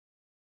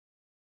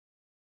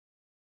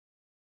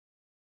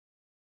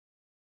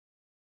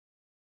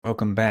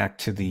Welcome back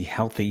to the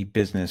Healthy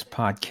Business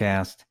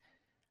Podcast.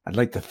 I'd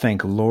like to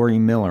thank Lori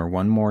Miller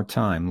one more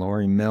time.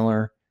 Lori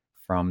Miller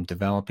from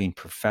Developing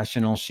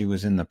Professional. She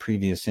was in the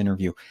previous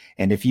interview.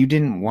 And if you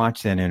didn't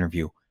watch that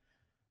interview,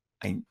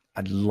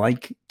 I'd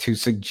like to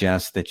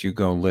suggest that you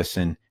go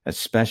listen,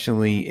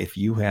 especially if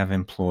you have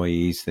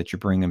employees that you're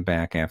bringing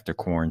back after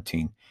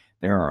quarantine.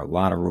 There are a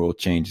lot of rule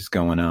changes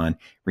going on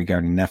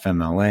regarding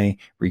FMLA,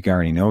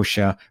 regarding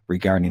OSHA,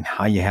 regarding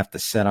how you have to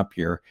set up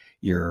your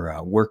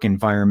work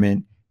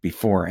environment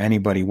before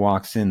anybody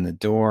walks in the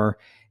door,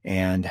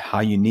 and how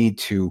you need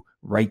to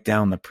write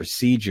down the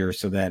procedure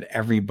so that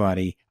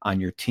everybody on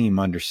your team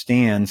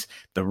understands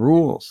the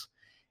rules.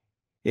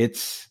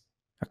 It's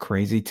a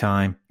crazy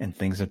time and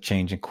things are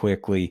changing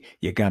quickly.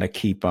 You got to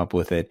keep up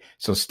with it.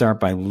 So start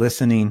by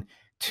listening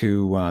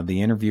to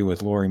the interview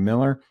with Lori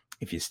Miller.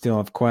 If you still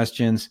have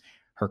questions,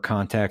 her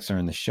contacts are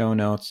in the show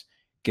notes.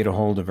 Get a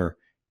hold of her.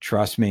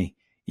 Trust me,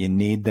 you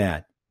need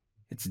that.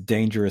 It's a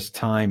dangerous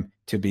time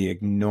to be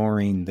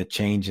ignoring the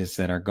changes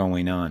that are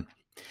going on.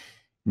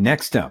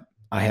 Next up,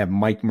 I have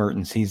Mike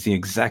Mertens. He's the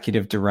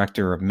executive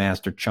director of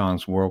Master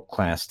Chong's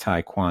world-class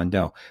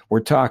Taekwondo.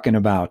 We're talking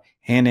about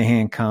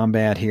hand-to-hand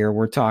combat here.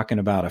 We're talking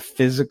about a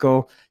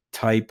physical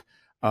type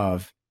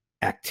of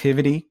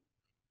activity.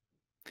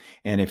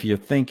 And if you're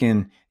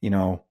thinking,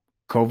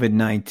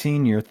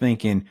 COVID-19, you're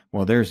thinking,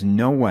 well, there's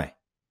no way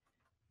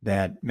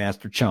that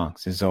Master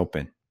Chong's is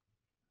open.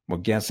 Well,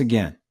 guess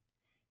again.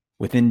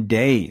 Within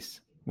days,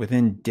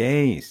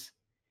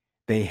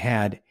 they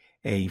had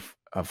a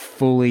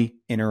fully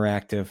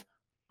interactive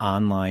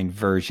online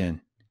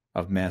version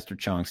of Master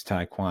Chong's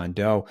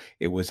Taekwondo.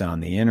 It was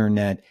on the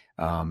internet,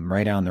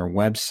 right on their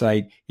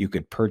website. You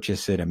could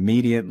purchase it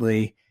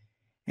immediately,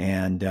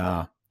 and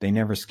they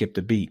never skipped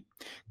a beat.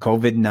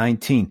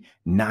 COVID-19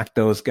 knocked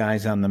those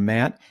guys on the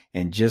mat,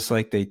 and just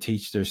like they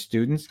teach their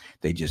students,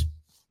 they just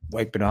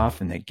wipe it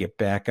off and they get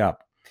back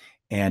up.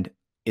 And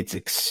it's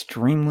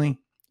extremely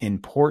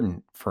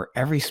important for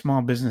every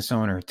small business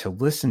owner to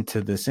listen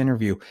to this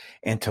interview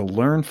and to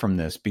learn from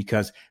this,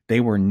 because they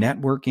were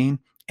networking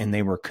and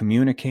they were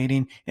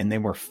communicating and they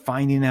were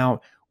finding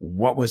out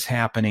what was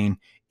happening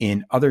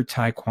in other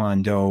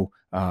Taekwondo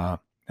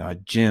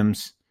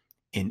gyms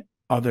in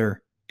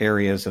other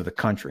areas of the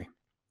country.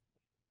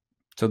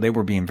 So they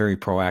were being very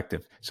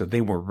proactive. So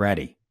they were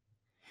ready.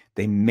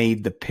 They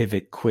made the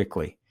pivot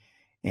quickly.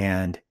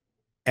 And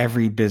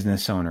every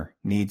business owner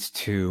needs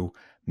to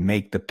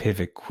make the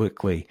pivot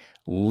quickly,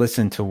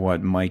 listen to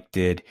what Mike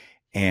did,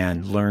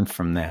 and learn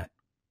from that.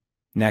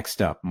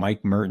 Next up,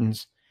 Mike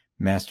Mertens,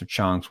 Master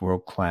Chong's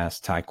world-class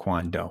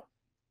Taekwondo.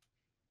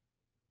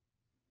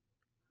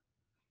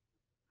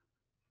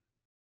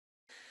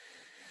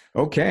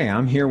 Okay,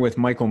 I'm here with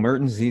Michael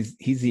Mertens. He's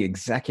the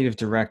executive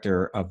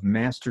director of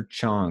Master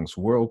Chong's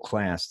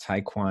world-class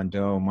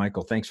Taekwondo.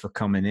 Michael, thanks for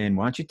coming in.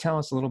 Why don't you tell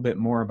us a little bit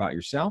more about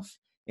yourself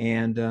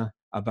and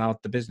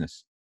about the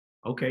business?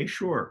 Okay,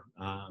 sure.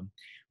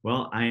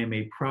 Well, I am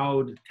a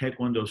proud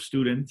Taekwondo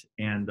student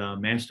and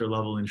master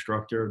level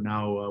instructor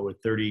now with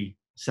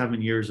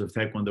 37 years of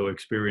Taekwondo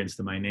experience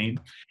to my name.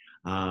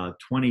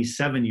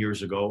 27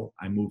 years ago,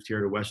 I moved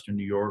here to Western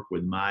New York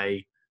with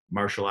my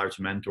martial arts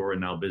mentor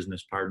and now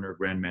business partner,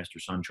 Grandmaster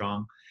Sun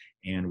Chong.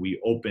 And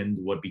we opened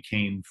what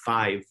became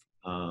five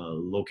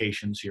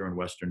locations here in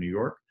Western New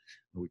York.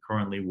 We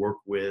currently work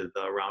with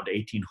around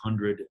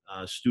 1,800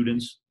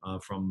 students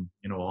from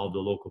all the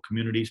local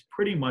communities,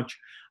 pretty much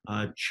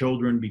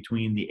children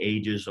between the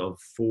ages of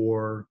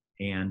 4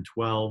 and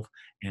 12,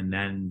 and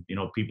then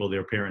people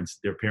their parents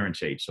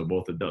age. So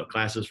both adult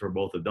classes for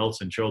both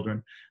adults and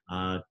children,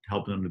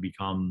 helping them to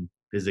become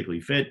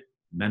physically fit,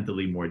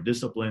 mentally more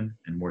disciplined,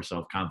 and more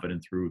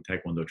self-confident through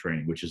Taekwondo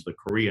training, which is the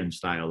Korean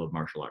style of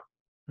martial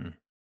art.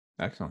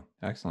 Excellent.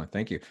 Excellent.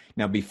 Thank you.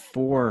 Now,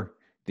 before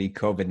the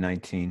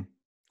COVID-19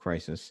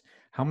 crisis,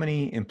 how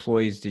many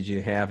employees did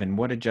you have, and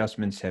what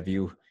adjustments have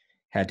you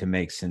had to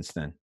make since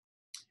then?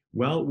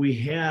 Well, we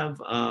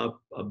have,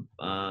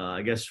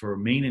 I guess, for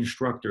main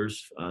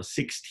instructors,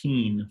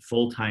 16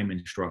 full-time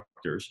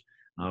instructors.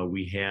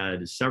 We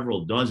had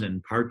several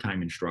dozen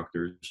part-time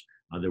instructors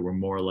that were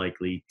more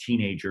likely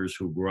teenagers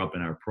who grew up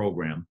in our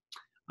program.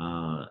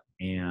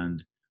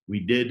 And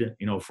we did,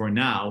 for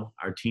now,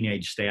 our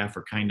teenage staff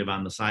are kind of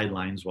on the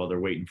sidelines while they're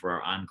waiting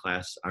for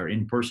our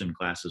in-person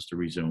classes to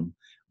resume.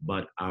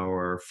 But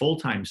our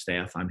full-time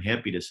staff, I'm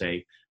happy to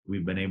say,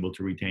 we've been able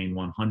to retain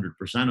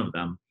 100% of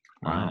them.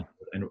 Wow.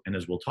 And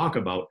as we'll talk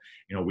about,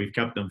 we've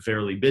kept them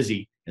fairly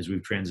busy as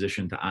we've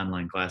transitioned to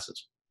online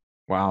classes.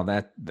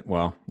 Wow.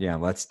 Well, yeah,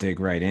 let's dig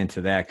right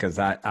into that, because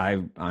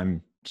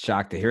I'm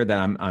shocked to hear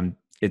that.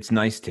 It's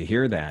nice to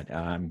hear that.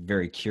 I'm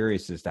very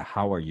curious as to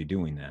how are you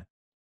doing that?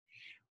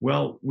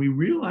 Well, we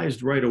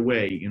realized right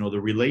away, the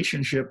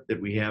relationship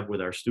that we have with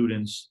our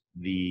students,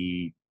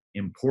 the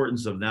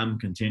importance of them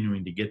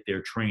continuing to get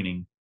their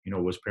training,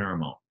 was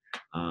paramount.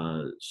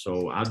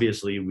 So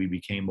obviously, we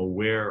became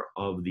aware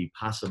of the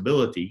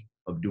possibility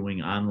of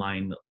doing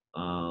online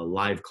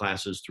live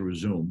classes through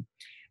Zoom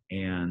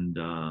and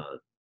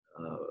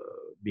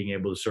being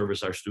able to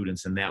service our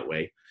students in that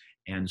way.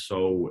 And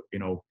so,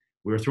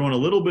 we were throwing a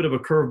little bit of a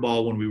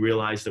curveball when we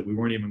realized that we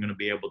weren't even going to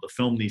be able to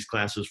film these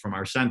classes from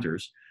our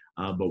centers.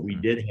 But we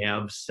did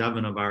have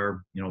 7 of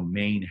our,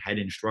 main head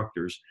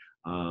instructors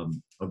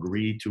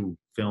agree to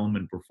film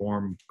and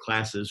perform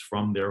classes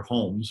from their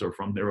homes or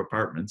from their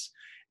apartments.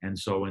 And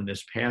so in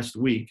this past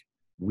week,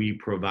 we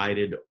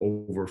provided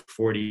over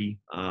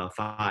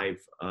 45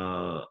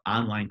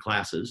 online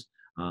classes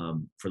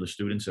for the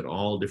students at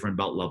all different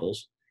belt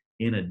levels.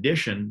 In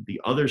addition, the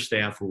other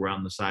staff who were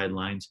on the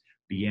sidelines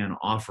began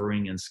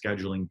offering and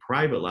scheduling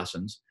private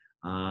lessons.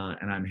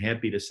 And I'm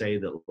happy to say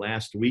that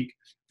last week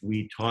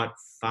we taught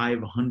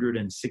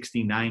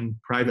 569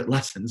 private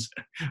lessons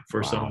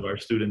for some of our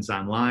students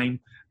online.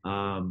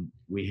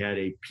 We had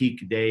a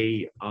peak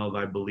day of,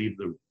 I believe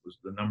the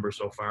number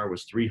so far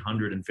was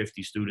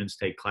 350 students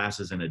take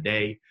classes in a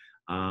day,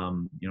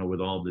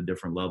 with all the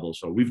different levels.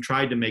 So we've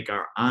tried to make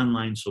our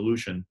online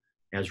solution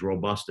as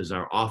robust as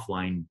our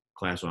offline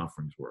class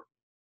offerings were.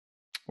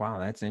 Wow,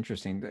 that's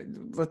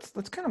interesting. Let's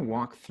kind of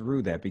walk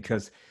through that,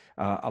 because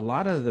a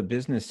lot of the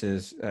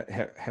businesses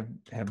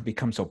have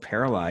become so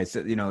paralyzed,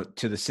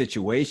 to the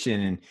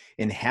situation,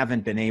 and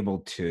haven't been able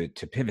to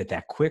pivot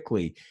that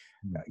quickly.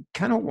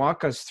 Kind of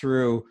walk us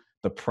through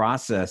the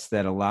process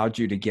that allowed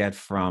you to get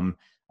from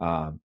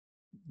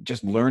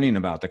just learning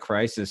about the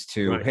crisis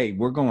to, Right. hey,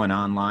 we're going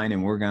online,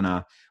 and we're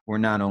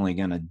not only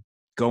gonna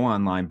go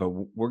online, but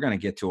we're gonna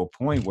get to a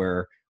point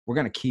where we're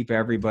gonna keep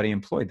everybody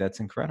employed. That's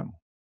incredible.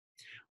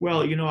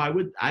 Well,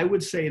 I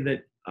would say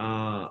that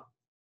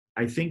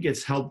I think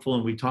it's helpful,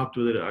 and we talked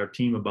with our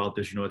team about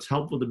this. It's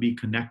helpful to be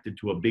connected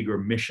to a bigger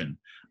mission,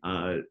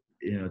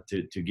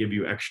 to give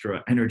you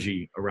extra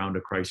energy around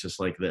a crisis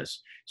like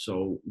this.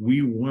 So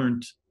we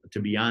weren't,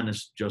 to be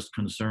honest, just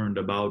concerned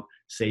about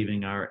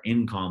saving our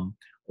income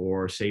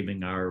or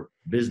saving our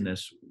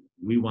business.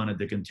 We wanted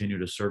to continue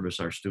to service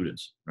our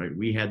students, right?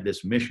 We had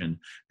this mission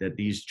that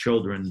these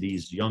children,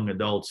 these young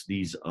adults,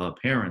 these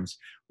parents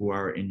who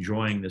are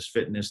enjoying this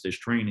fitness, this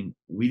training,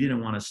 we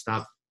didn't want to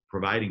stop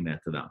providing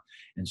that to them.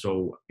 And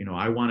so,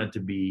 I wanted to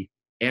be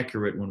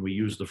accurate when we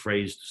use the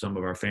phrase to some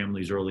of our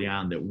families early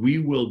on that we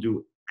will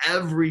do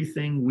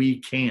everything we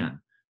can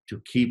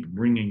to keep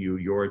bringing you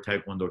your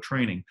Taekwondo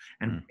training.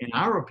 And in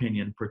our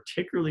opinion,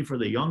 particularly for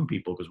the young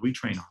people, because we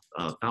train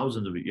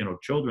thousands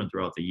of children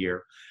throughout the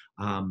year,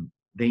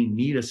 they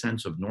need a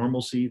sense of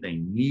normalcy. They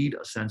need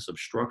a sense of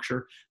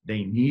structure.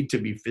 They need to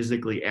be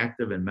physically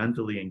active and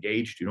mentally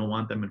engaged. You don't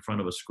want them in front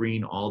of a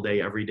screen all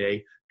day, every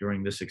day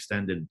during this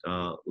extended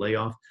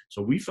layoff.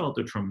 So we felt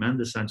a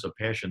tremendous sense of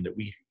passion that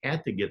we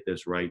had to get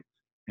this right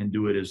and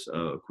do it as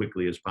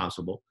quickly as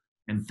possible.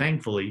 And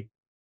thankfully,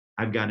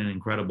 I've got an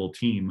incredible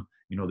team,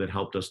 that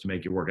helped us to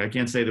make it work. I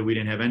can't say that we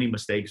didn't have any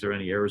mistakes or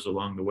any errors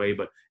along the way,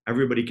 but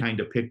everybody kind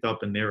of picked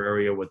up in their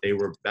area what they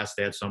were best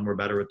at. Some were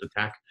better at the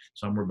tech,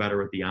 some were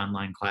better at the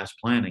online class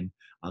planning,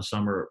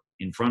 some are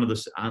in front of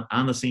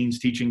on the scenes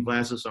teaching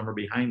classes, some are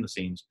behind the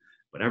scenes.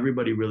 But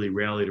everybody really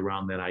rallied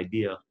around that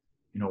idea.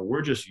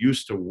 We're just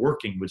used to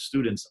working with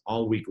students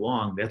all week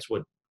long. That's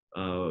what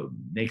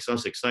makes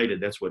us excited.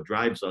 That's what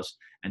drives us.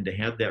 And to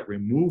have that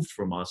removed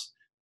from us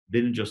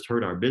didn't just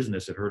hurt our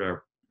business; it hurt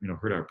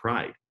our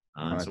pride.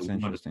 Oh, So that's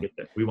interesting.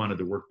 we wanted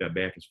to work that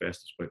back as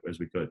fast as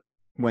we could.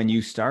 When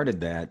you started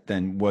that,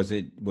 then was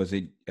it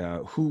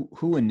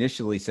who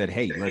initially said,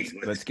 "Hey,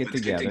 let's get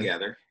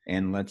together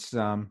and let's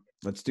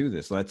do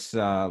this.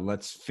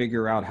 Let's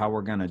figure out how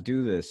we're going to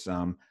do this."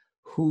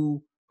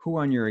 Who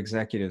on your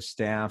executive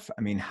staff?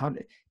 I mean,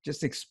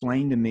 just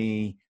explain to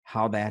me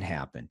how that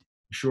happened.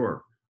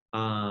 Sure.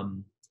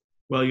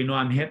 Well,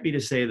 I'm happy to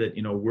say that,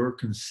 we're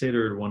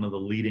considered one of the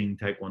leading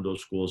Taekwondo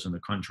schools in the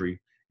country.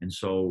 And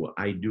so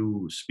I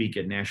do speak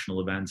at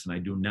national events and I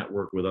do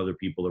network with other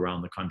people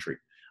around the country.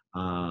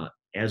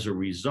 As a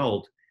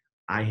result,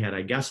 I had,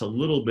 I guess, a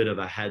little bit of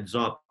a heads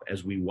up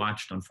as we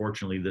watched,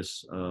 unfortunately,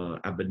 this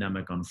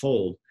epidemic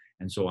unfold.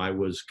 And so I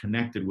was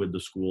connected with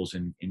the schools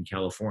in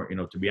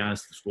California. To be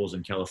honest, the schools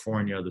in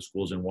California, the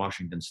schools in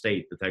Washington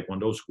State, the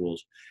Taekwondo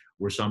schools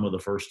were some of the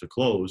first to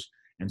close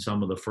and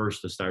some of the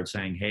first to start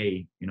saying,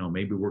 hey,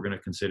 maybe we're going to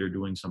consider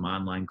doing some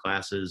online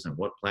classes and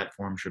what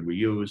platform should we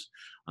use?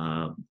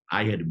 I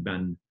had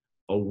been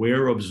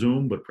aware of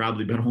Zoom, but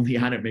probably been only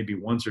on it maybe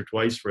once or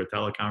twice for a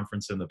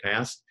teleconference in the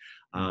past.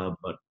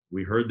 But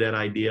we heard that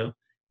idea.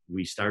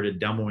 We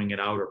started demoing it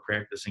out or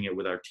practicing it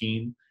with our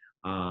team.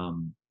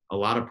 A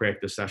lot of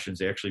practice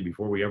sessions, actually,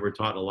 before we ever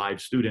taught a live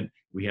student,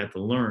 we had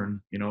to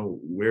learn,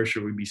 where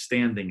should we be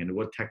standing and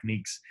what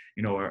techniques,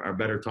 are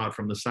better taught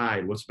from the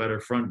side, what's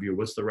better front view,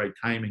 what's the right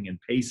timing and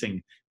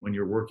pacing when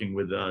you're working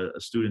with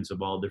students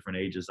of all different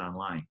ages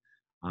online.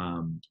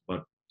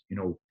 But,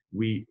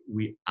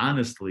 we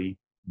honestly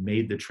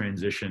made the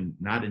transition,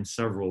 not in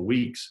several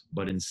weeks,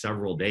 but in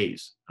several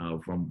days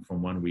from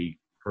when we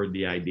heard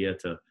the idea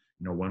to,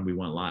 when we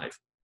went live.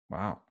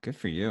 Wow, good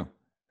for you.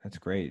 That's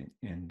great.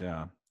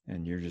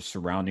 And you're just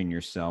surrounding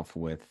yourself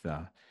with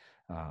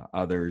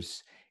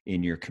others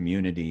in your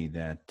community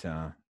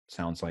that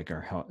sounds like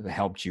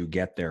helped you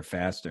get there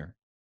faster.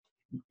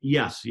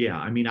 Yes, yeah.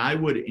 I mean, I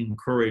would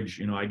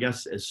encourage, I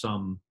guess as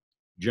some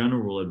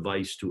general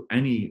advice to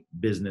any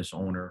business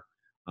owner,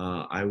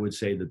 I would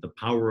say that the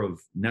power of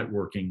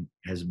networking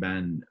has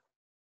been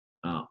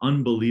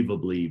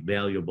unbelievably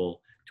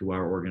valuable to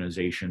our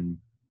organization,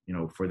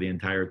 for the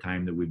entire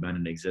time that we've been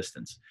in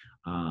existence.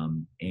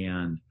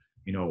 And,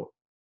 you know,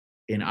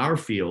 in our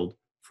field,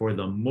 for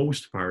the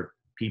most part,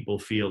 people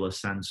feel a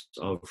sense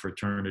of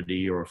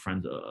fraternity or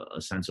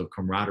a sense of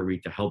camaraderie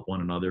to help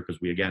one another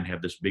because we again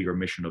have this bigger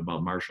mission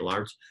about martial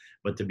arts.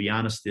 But to be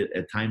honest,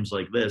 at times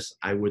like this,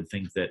 I would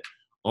think that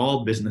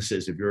all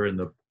businesses, if you're in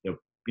the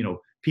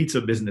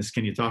pizza business,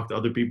 can you talk to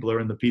other people who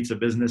are in the pizza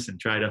business and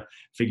try to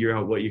figure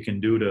out what you can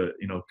do to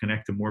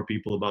connect to more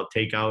people about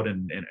takeout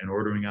and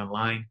ordering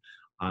online?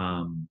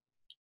 Um,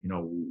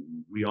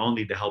 we all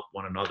need to help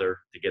one another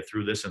to get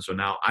through this. And so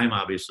now I'm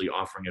obviously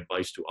offering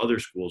advice to other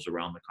schools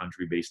around the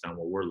country based on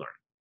what we're learning.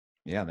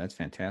 Yeah, that's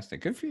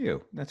fantastic. Good for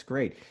you. That's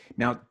great.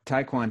 Now,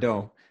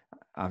 Taekwondo,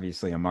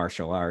 obviously a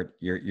martial art.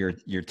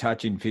 You're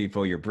touching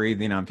people, you're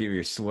breathing on people,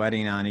 you're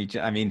sweating on each.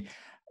 I mean,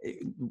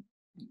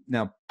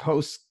 now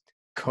post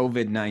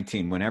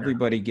COVID-19, when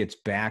everybody gets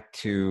back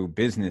to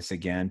business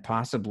again,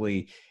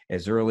 possibly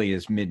as early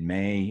as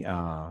mid-May,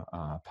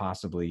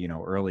 possibly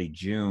early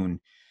June,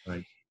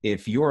 Right.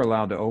 if you're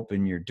allowed to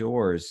open your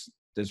doors,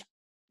 there's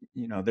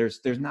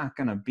not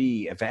going to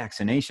be a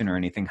vaccination or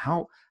anything.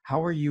 How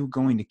are you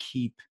going to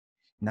keep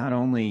not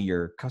only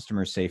your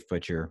customers safe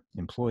but your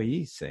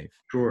employees safe?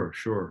 Sure,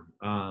 sure.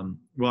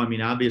 Well, I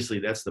mean, obviously,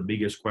 that's the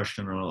biggest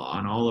question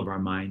on all of our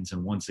minds.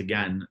 And once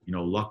again,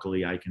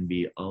 luckily, I can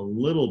be get a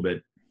little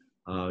bit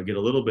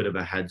of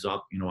a heads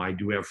up. I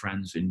do have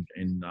friends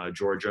in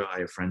Georgia. I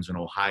have friends in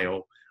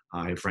Ohio.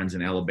 I have friends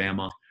in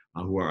Alabama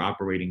who are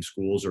operating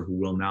schools or who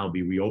will now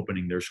be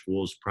reopening their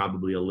schools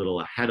probably a little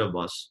ahead of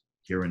us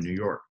here in New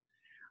York.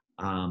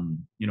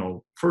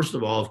 First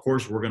of all, of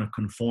course, we're going to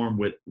conform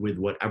with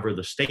whatever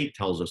the state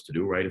tells us to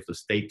do, right? If the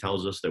state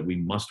tells us that we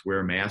must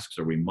wear masks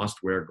or we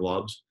must wear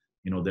gloves,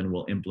 then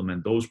we'll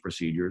implement those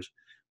procedures.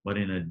 But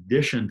in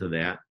addition to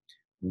that,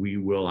 we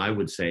will, I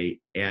would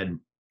say, add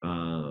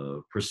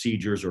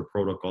procedures or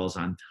protocols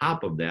on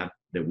top of that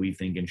we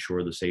think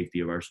ensure the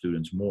safety of our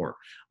students more.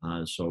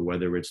 So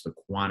whether it's the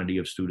quantity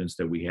of students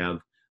that we have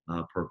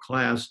per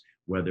class,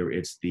 whether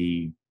it's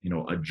the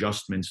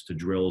adjustments to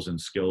drills and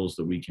skills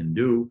that we can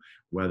do,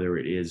 whether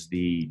it is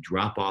the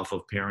drop off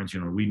of parents.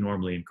 We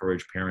normally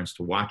encourage parents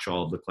to watch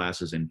all of the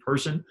classes in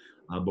person,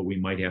 but we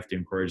might have to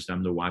encourage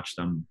them to watch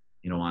them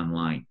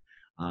online.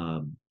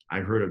 I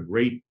heard a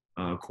great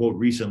quote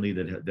recently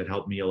that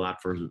helped me a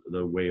lot for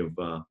the way of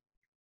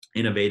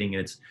innovating.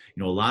 And it's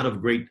a lot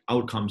of great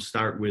outcomes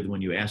start with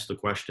when you ask the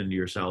question to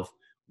yourself,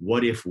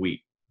 what if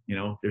we?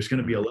 There's going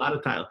to be a lot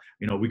of time.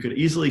 We could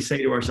easily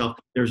say to ourselves,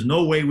 there's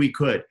no way we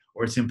could,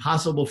 or it's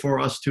impossible for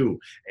us to.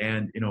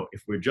 And,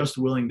 if we're just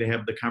willing to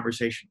have the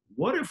conversation,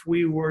 what if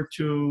we were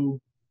to,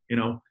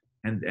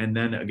 and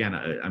then again,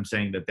 I'm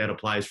saying that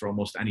applies for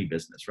almost any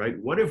business, right?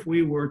 What if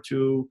we were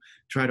to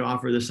try to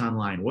offer this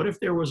online? What if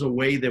there was a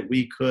way that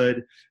we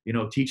could,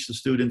 teach the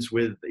students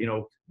with,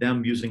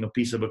 them using a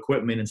piece of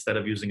equipment instead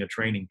of using a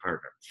training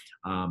partner?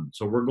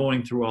 So we're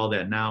going through all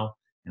that now.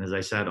 And as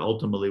I said,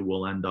 ultimately,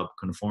 we'll end up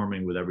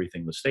conforming with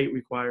everything the state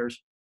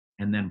requires,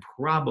 and then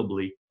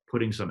probably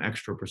putting some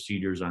extra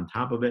procedures on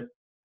top of it.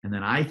 And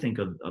then I think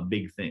a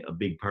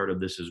big part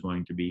of this is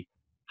going to be,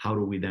 how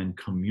do we then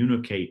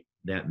communicate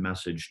that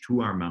message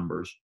to our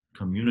members,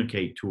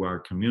 communicate to our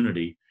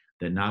community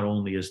that not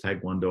only is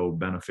Taekwondo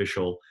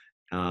beneficial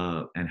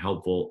and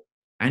helpful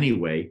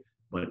anyway,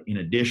 but in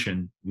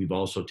addition, we've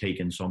also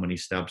taken so many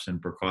steps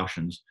and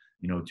precautions,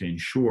 to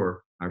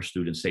ensure our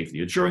students'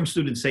 safety. Ensuring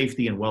student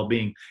safety and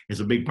well-being is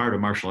a big part of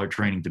martial art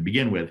training to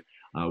begin with.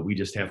 We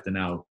just have to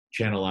now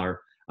channel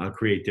our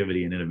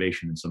creativity and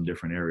innovation in some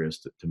different areas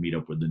to meet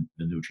up with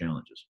the new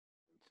challenges.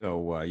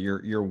 So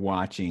you're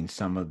watching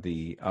some of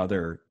the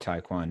other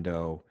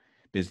Taekwondo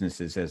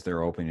businesses as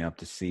they're opening up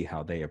to see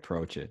how they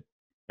approach it.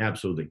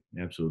 Absolutely,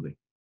 absolutely.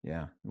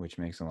 Yeah, which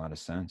makes a lot of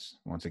sense.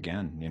 Once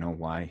again,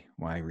 why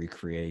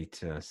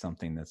recreate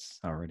something that's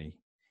already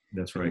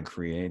been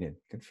created?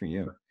 Good for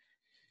you.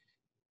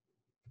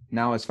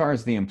 Now, as far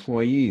as the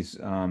employees,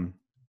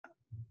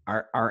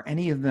 are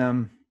any of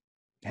them?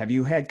 Have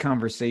you had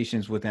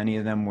conversations with any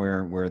of them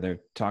where they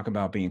talk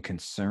about being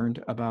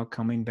concerned about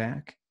coming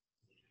back?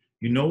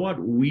 You know what?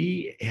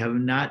 We have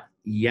not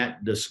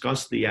yet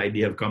discussed the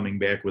idea of coming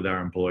back with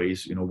our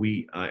employees.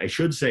 I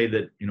should say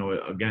that,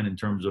 again, in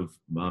terms of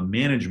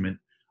management,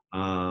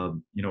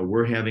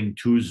 we're having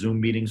 2 Zoom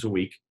meetings a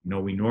week.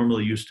 We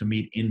normally used to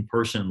meet in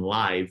person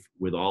live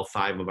with all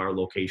 5 of our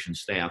location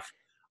staff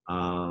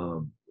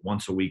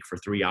once a week for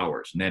 3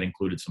 hours. And that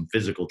included some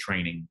physical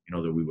training,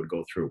 that we would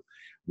go through.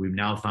 We've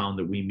now found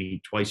that we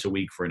meet twice a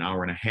week for an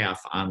hour and a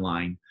half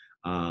online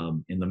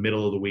in the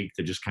middle of the week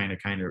to just kind of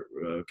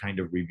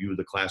review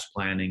the class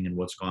planning and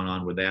what's gone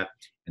on with that.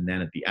 And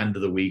then at the end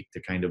of the week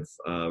to kind of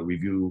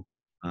review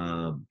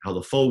how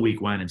the full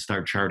week went and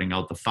start charting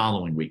out the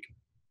following week.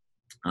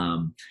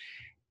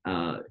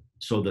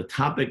 So the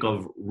topic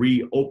of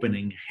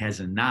reopening has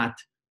not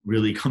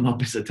really come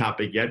up as a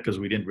topic yet because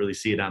we didn't really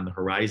see it on the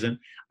horizon.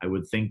 I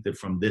would think that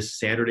from this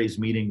Saturday's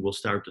meeting, we'll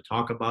start to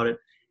talk about it.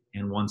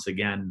 And once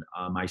again,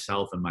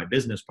 myself and my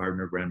business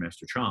partner,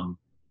 Grandmaster Chong,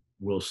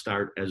 will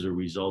start as a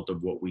result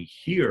of what we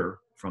hear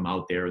from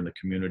out there in the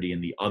community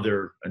and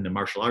the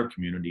martial art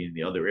community in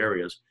the other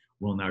areas.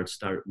 We'll now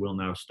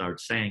start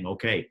saying,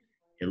 okay,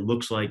 it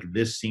looks like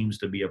this seems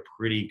to be a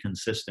pretty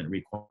consistent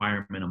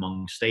requirement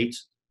among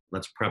states.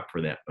 Let's prep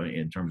for that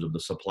in terms of the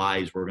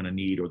supplies we're going to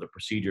need or the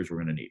procedures we're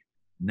going to need.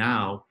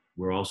 Now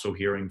we're also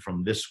hearing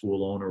from this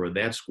school owner or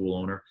that school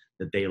owner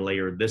that they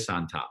layered this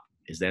on top.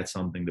 Is that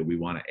something that we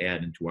want to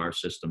add into our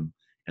system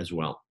as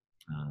well?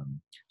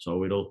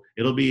 So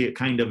it'll be a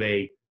kind of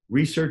a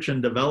research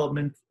and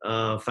development,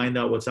 find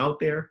out what's out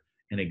there,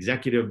 an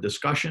executive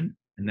discussion,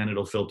 and then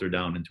it'll filter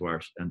down into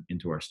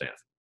our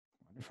staff.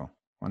 Wonderful,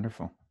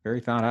 wonderful,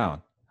 very thought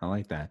out. I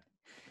like that.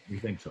 We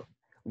think so.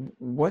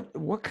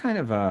 What kind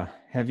of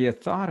have you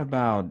thought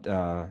about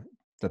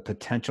the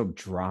potential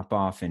drop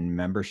off in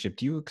membership?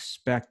 Do you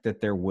expect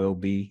that there will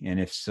be, and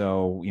if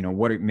so,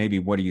 what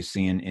are you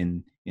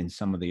seeing in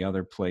some of the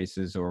other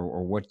places,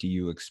 or what do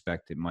you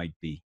expect it might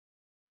be?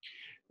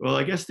 Well,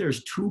 I guess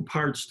there's two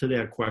parts to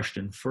that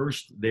question.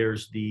 First,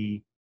 there's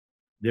the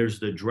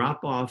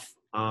drop off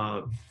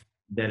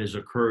that has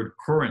occurred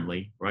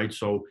currently, right?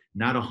 So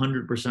not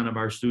 100% of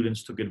our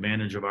students took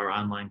advantage of our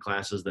online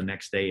classes the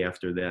next day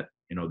after that,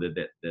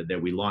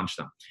 that we launched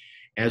them.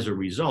 As a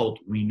result,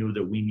 we knew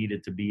that we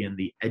needed to be in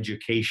the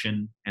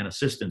education and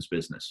assistance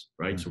business,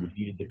 right? Mm-hmm. So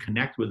we needed to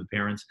connect with the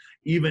parents.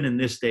 Even in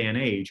this day and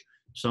age,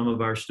 some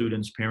of our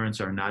students' parents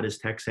are not as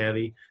tech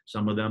savvy.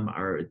 Some of them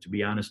are, to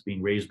be honest,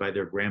 being raised by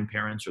their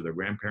grandparents, or their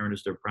grandparent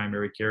is their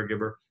primary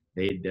caregiver.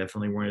 They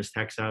definitely weren't as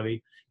tech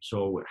savvy.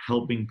 So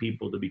helping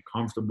people to be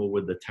comfortable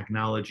with the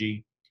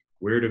technology,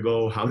 where to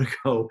go, how to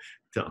go,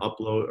 to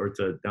upload or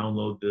to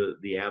download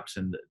the apps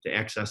and to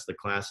access the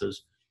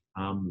classes.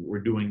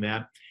 We're doing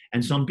that.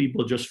 And some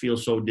people just feel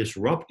so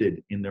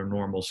disrupted in their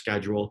normal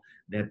schedule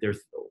that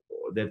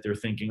they're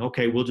thinking,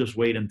 okay, we'll just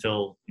wait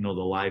until the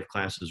live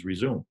classes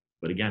resume.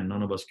 But again,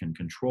 none of us can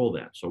control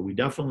that. So we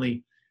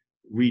definitely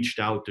reached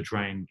out to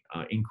try and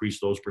increase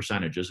those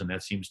percentages, and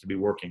that seems to be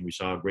working. We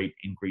saw a great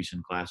increase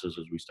in classes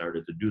as we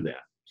started to do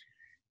that.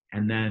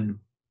 And then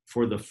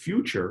for the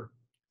future,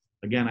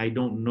 again, I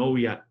don't know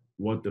yet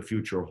what the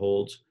future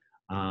holds.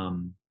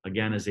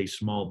 Again, as a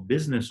small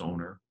business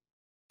owner,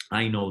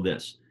 I know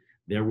this.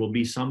 There will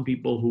be some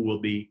people who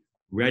will be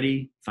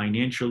ready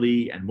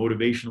financially and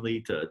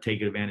motivationally to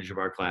take advantage of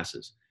our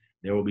classes.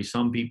 There will be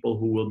some people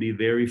who will be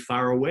very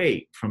far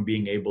away from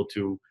being able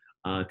to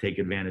take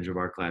advantage of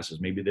our classes.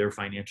 Maybe their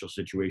financial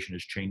situation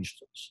has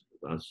changed,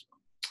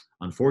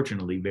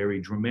 unfortunately, very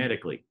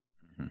dramatically.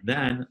 Mm-hmm.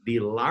 Then the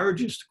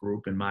largest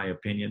group, in my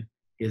opinion,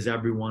 is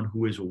everyone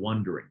who is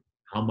wondering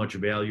how much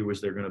value is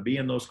there going to be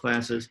in those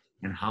classes,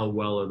 and how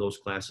well are those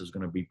classes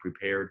going to be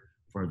prepared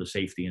for the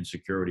safety and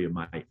security of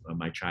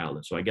my child.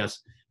 And so I guess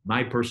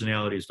my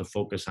personality is to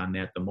focus on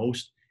that the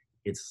most.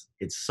 It's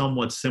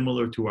somewhat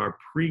similar to our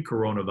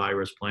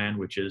pre-coronavirus plan,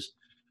 which is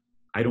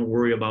I don't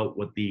worry about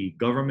what the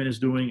government is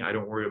doing. I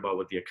don't worry about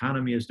what the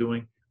economy is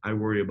doing. I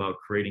worry about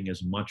creating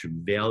as much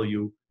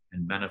value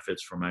and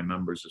benefits for my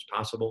members as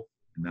possible.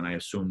 And then I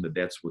assume that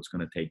that's what's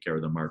going to take care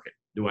of the market.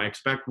 Do I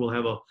expect we'll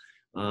have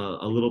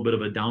a little bit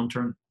of a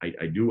downturn?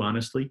 I do,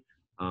 honestly.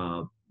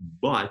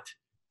 But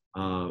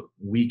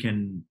we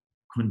can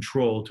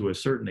control to a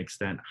certain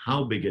extent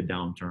how big a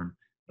downturn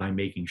by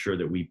making sure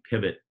that we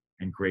pivot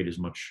and create as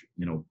much,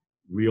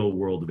 real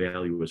world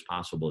value as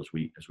possible as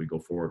we go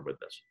forward with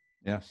this.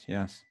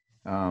 Yes.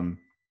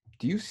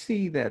 Do you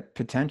see that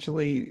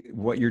potentially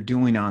what you're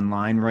doing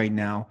online right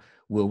now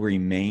will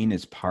remain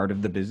as part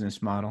of the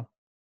business model?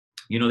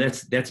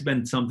 That's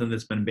been something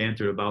that's been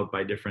bantered about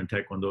by different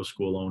Taekwondo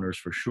school owners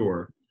for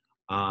sure.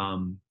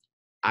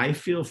 I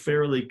feel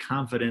fairly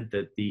confident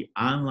that the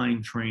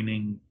online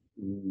training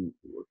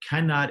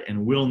cannot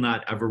and will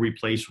not ever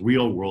replace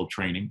real world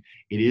training.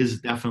 It is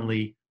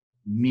definitely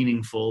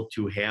meaningful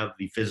to have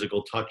the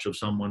physical touch of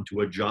someone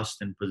to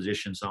adjust and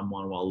position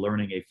someone while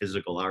learning a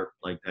physical art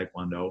like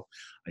Taekwondo.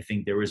 I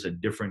think there is a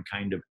different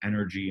kind of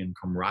energy and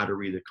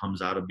camaraderie that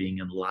comes out of being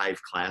in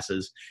live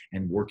classes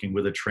and working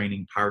with a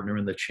training partner,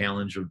 and the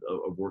challenge of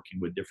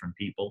working with different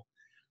people.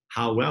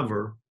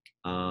 However,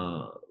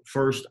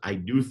 first, I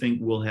do think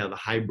we'll have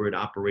hybrid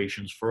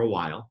operations for a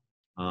while.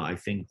 I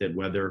think that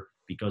whether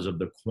because of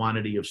the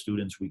quantity of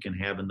students we can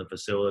have in the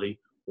facility,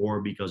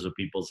 or because of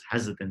people's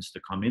hesitance to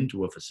come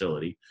into a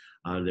facility,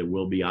 that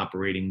we'll be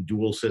operating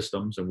dual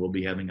systems, and we'll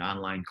be having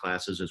online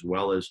classes as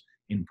well as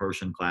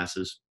in-person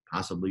classes,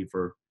 possibly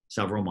for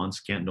several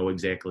months. Can't know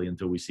exactly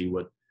until we see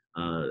what,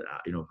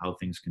 how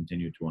things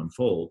continue to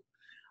unfold.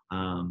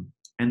 And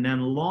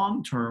then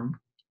long-term,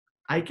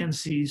 I can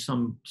see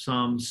some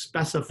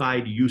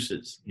specified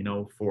uses,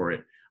 for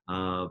it.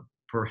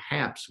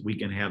 perhaps we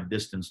can have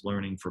distance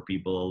learning for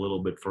people a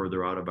little bit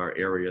further out of our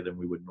area than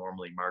we would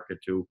normally market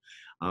to.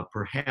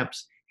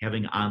 Perhaps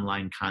having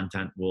online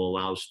content will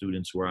allow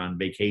students who are on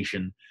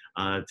vacation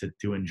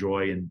to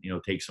enjoy and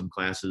take some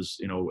classes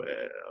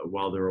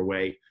while they're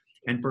away.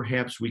 And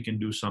perhaps we can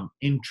do some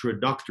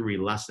introductory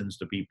lessons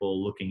to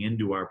people looking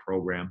into our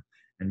program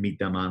and meet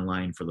them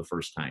online for the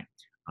first time.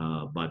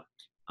 But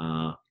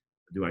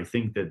do I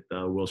think that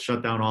we'll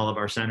shut down all of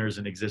our centers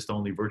and exist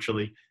only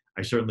virtually?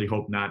 I certainly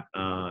hope not,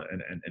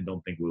 and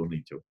don't think we'll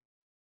need to.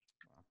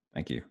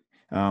 Thank you.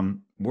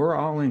 We're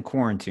all in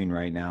quarantine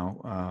right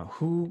now.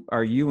 Who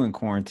are you in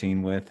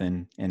quarantine with,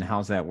 and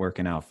how's that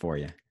working out for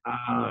you?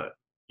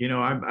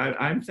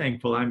 I'm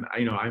thankful.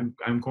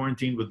 I'm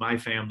quarantined with my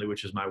family,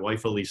 which is my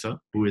wife Elisa,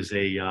 who is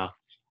a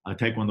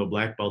Taekwondo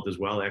black belt as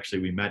well.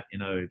 Actually, we met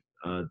in a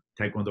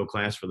Taekwondo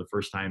class for the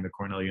first time at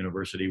Cornell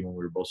University when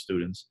we were both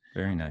students.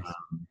 Very nice.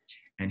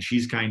 And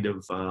she's kind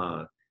of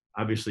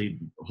obviously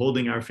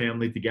holding our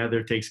family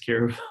together, takes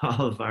care of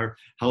all of our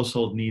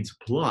household needs.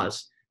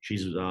 Plus,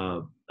 she's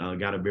got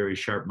a very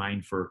sharp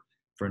mind for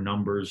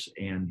numbers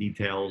and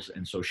details,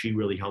 and so she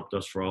really helped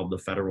us for all the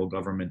federal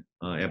government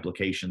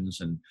applications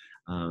and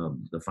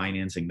the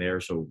financing there.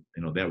 So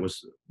that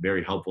was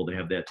very helpful to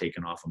have that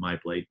taken off of my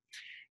plate.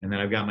 And then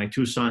I've got my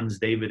two sons,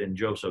 David and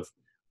Joseph.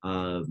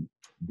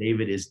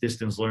 David is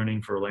distance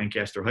learning for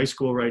Lancaster High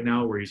School right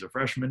now, where he's a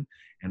freshman.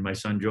 And my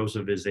son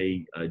Joseph is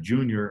a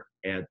junior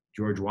at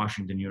George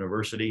Washington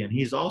University, and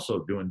he's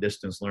also doing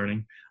distance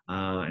learning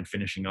and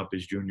finishing up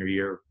his junior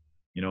year,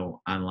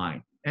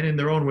 online. And in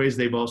their own ways,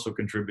 they've also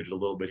contributed a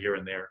little bit here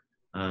and there,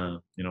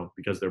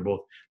 because they're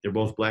both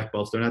black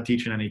belts. They're not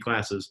teaching any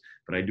classes,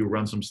 but I do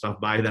run some stuff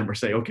by them or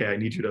say, okay, I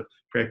need you to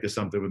practice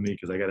something with me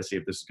because I got to see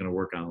if this is going to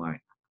work online.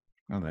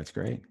 Oh, that's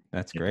great.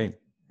 That's great.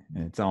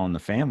 And it's all in the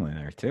family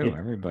there too.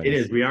 Everybody. It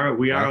is. We are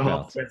a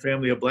whole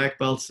family of black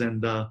belts,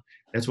 and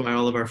that's why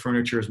all of our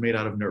furniture is made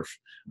out of Nerf.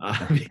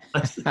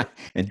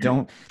 And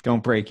don't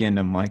break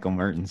into Michael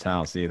Merton's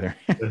house either.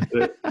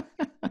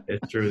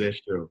 It's true. That's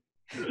true.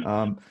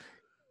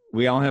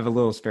 We all have a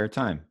little spare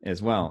time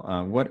as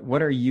well.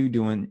 What are you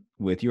doing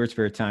with your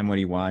spare time? What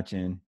are you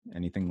watching?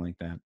 Anything like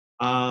that?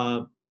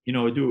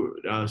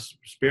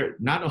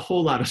 Not a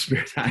whole lot of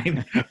spare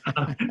time.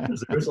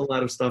 There's a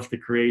lot of stuff to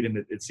create,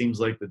 and it seems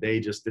like the day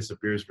just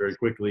disappears very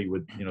quickly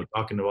with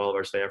talking to all of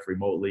our staff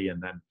remotely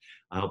and then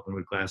helping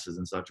with classes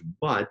and such.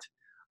 But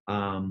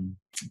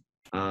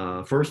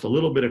first, a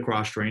little bit of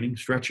cross training,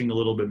 stretching a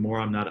little bit more.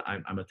 I'm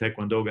a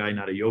Taekwondo guy,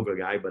 not a yoga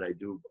guy, but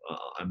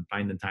I'm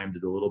finding time to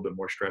do a little bit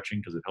more stretching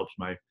because it helps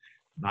my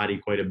body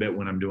quite a bit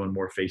when I'm doing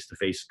more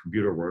face-to-face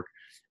computer work.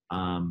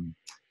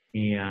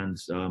 And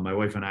my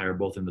wife and I are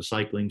both into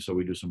cycling, so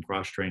we do some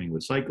cross training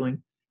with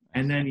cycling.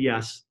 And then,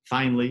 yes,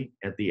 finally,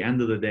 at the end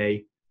of the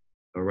day,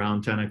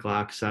 around 10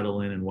 o'clock,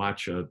 settle in and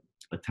watch a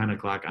 10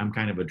 o'clock. I'm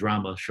kind of a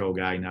drama show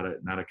guy, not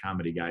a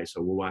comedy guy,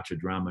 so we'll watch a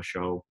drama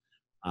show.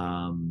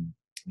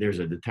 There's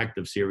a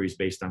detective series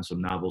based on some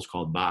novels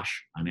called Bosch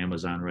on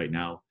Amazon right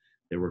now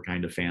that we're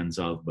kind of fans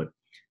of. But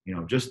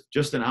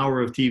just an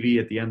hour of TV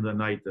at the end of the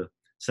night to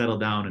settle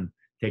down and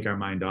take our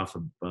mind off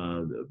of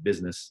the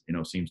business,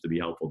 seems to be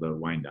helpful to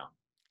wind down.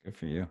 Good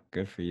for you.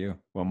 Good for you.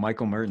 Well,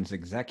 Michael Mertens,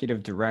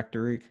 Executive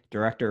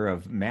Director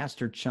of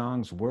Master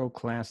Chong's World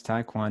Class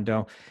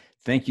Taekwondo.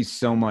 Thank you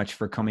so much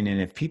for coming in.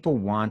 If people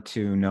want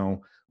to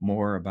know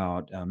more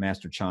about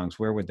Master Chong's,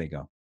 where would they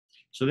go?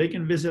 So they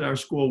can visit our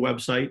school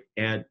website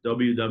at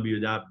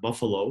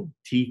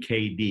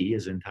www.buffalotkd,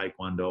 as in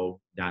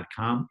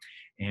taekwondo.com.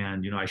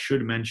 And, I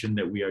should mention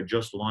that we are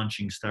just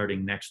launching,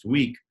 starting next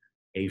week,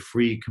 a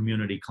free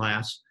community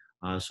class.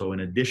 So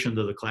in addition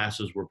to the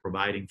classes we're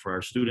providing for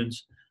our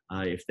students,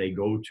 if they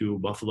go to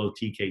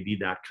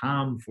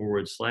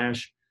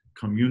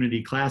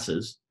buffalotkd.com/community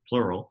classes,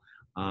 plural,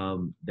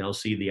 they'll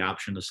see the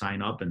option to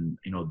sign up, and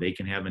they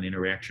can have an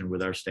interaction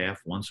with our staff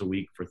once a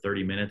week for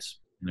 30 minutes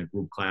in a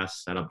group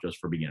class set up just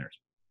for beginners.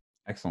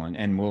 Excellent.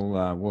 And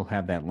we'll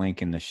have that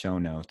link in the show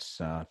notes.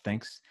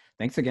 Thanks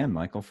again,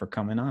 Michael, for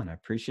coming on. I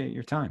appreciate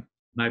your time.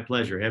 My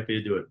pleasure.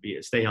 Happy to do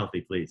it. Stay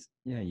healthy, please.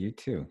 Yeah, you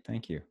too.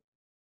 Thank you.